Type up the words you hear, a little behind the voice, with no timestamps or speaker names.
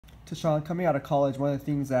Tashawn, coming out of college, one of the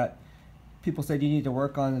things that people said you need to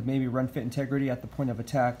work on is maybe run fit integrity at the point of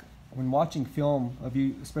attack. When watching film of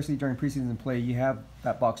you, especially during preseason play, you have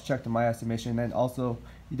that box checked in my estimation, and then also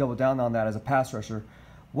you double down on that as a pass rusher.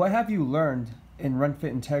 What have you learned in run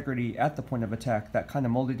fit integrity at the point of attack that kind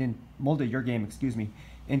of molded your game,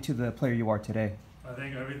 into the player you are today? I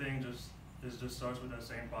think everything just starts with that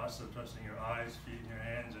same process of trusting your eyes, feet, and your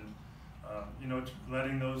hands, and you know,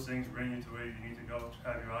 letting those things bring you to where you need to go.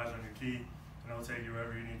 Have your eyes on your key, and it'll take you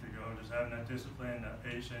wherever you need to go. Just having that discipline, that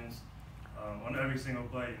patience on every single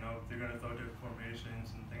play. You know, they're going to throw different formations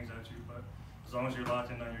and things at you, but as long as you're locked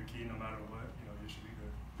in on your key, no matter what, you know, you should be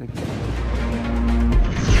good. Thank you.